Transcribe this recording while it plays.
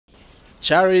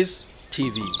Charis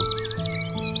TV.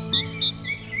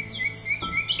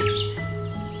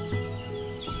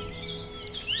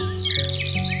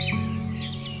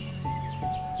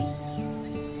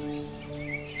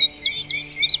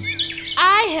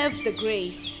 I have the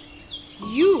grace.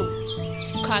 You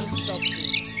can't stop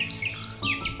me.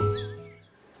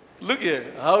 Look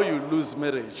here, how you lose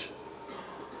marriage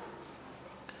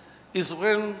is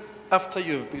when, after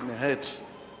you've been hurt,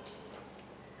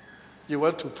 you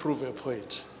want to prove a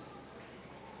point.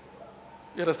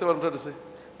 You understand what I'm trying to say?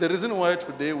 The reason why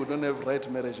today we don't have right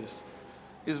marriages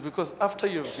is because after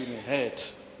you've been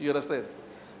hurt, you understand,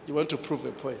 you want to prove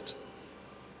a point.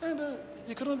 And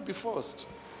you cannot be forced.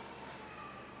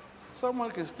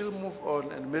 Someone can still move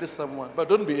on and marry someone, but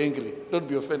don't be angry, don't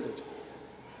be offended.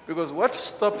 Because what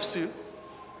stops you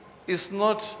is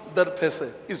not that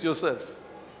person, it's yourself.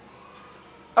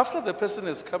 After the person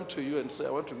has come to you and say, I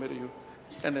want to marry you,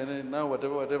 and then now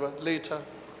whatever, later,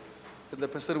 and the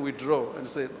person withdraw and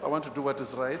say, I want to do what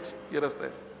is right, you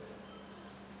understand?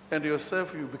 And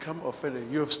yourself, you become offended.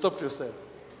 You have stopped yourself.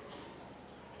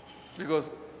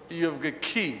 Because you have a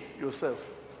key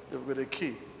yourself. You've got a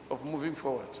key of moving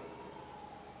forward.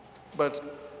 But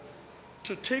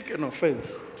to take an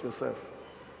offense to yourself,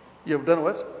 you have done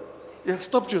what? You have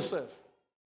stopped yourself.